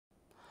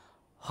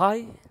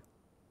Hi,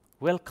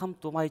 welcome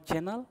to my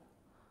channel.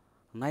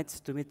 Nice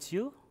to meet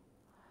you.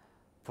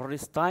 For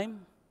this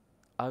time,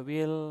 I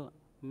will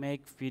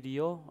make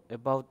video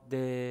about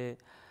the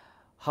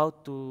how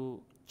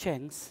to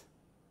change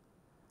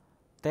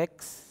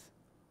text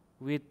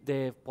with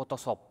the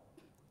Photoshop.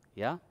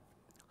 Yeah,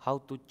 how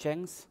to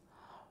change,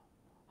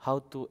 how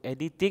to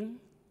editing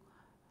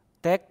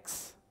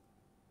text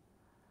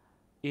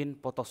in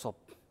Photoshop.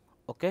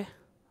 Okay,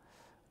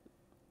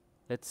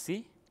 let's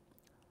see.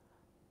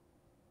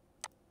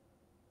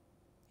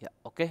 Yeah,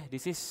 okay,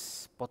 this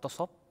is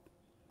Photoshop.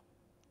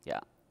 Yeah.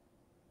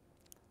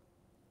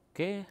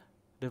 Okay,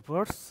 the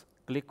first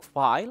click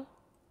file.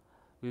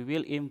 We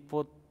will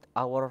input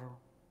our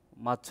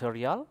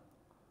material.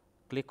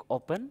 Click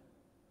open.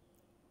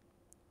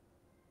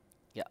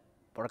 Yeah,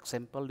 for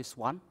example, this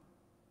one.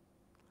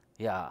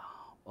 Yeah,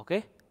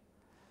 okay.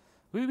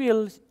 We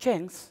will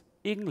change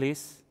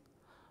English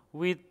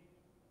with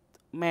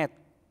math.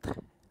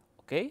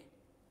 Okay.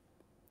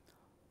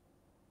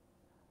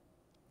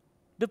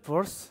 The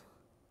first,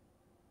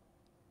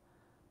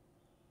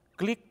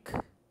 click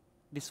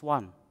this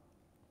one.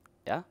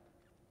 Yeah,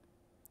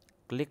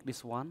 click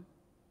this one.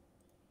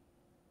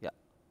 Yeah,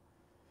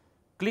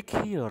 click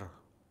here.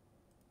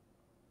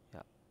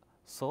 Yeah,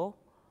 so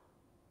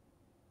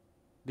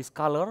this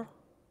color,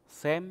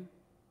 same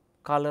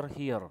color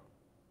here.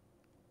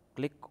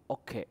 Click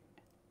OK.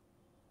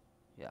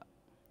 Yeah,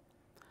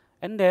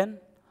 and then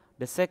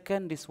the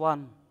second, this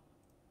one.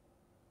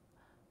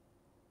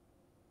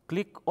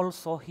 Click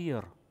also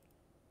here.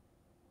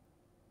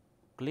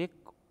 Click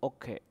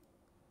OK.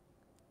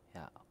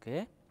 Yeah,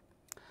 okay.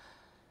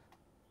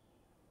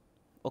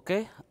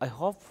 Okay, I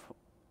hope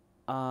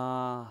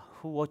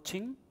who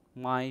watching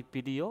my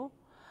video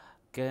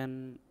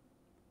can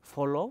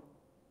follow,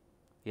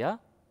 yeah,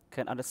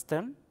 can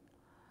understand.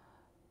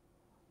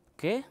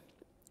 Okay,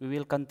 we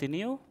will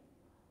continue.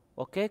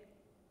 Okay,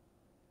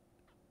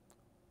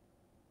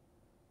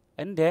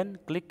 and then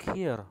click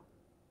here,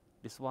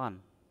 this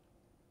one.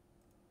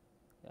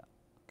 Yeah,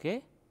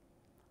 okay,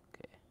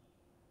 okay.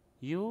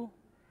 You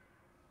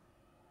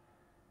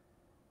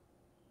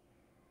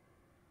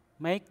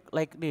make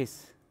like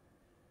this.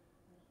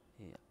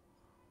 Yeah.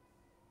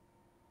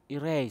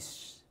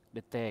 Erase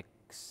the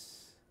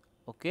text.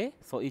 Okay,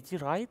 so easy,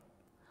 right?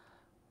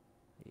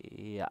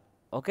 Yeah.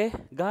 Okay,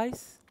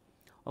 guys.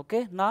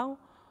 Okay, now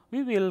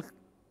we will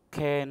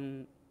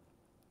can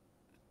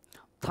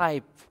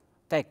type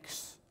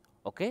text.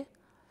 Okay.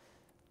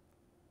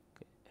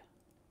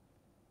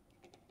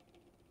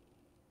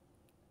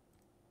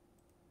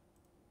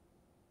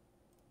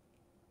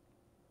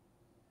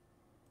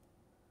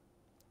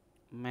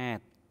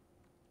 Math.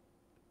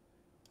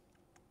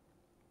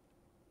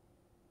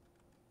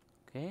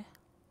 Okay.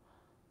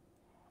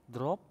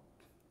 Drop.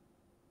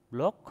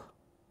 Block.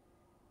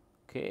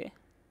 Okay.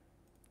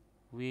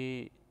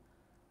 We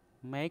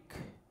make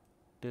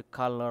the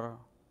color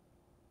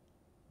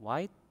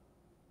white.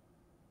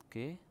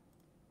 Okay.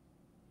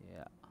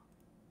 Yeah.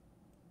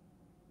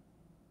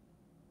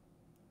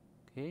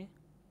 Okay.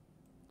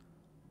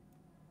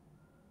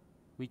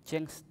 We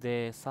change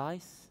the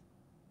size.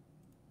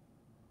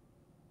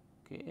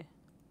 Okay.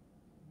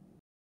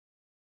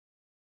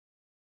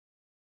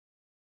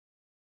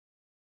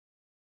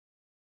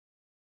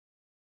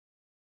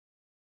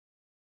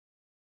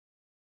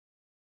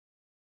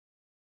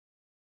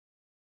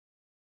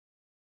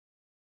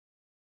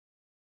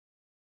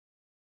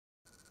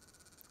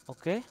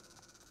 Okay.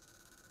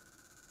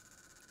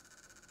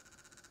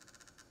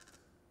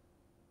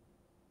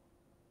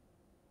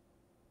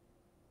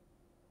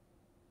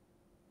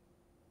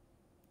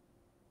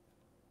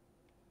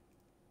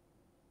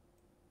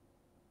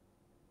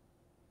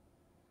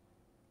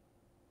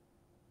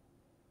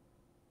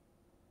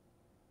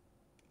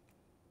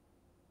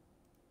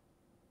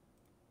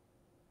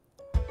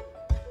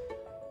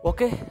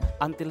 Okay,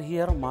 until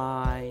here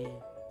my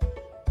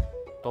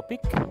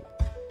topic.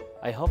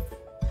 I hope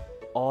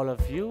all of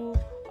you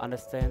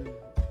understand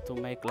to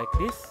make like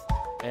this,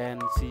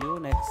 and see you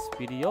next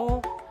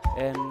video,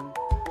 and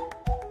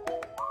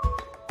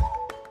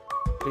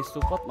please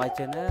support my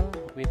channel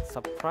with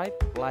subscribe,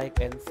 like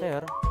and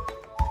share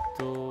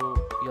to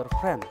your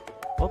friend.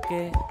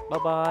 Okay, bye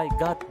bye,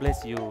 God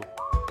bless you.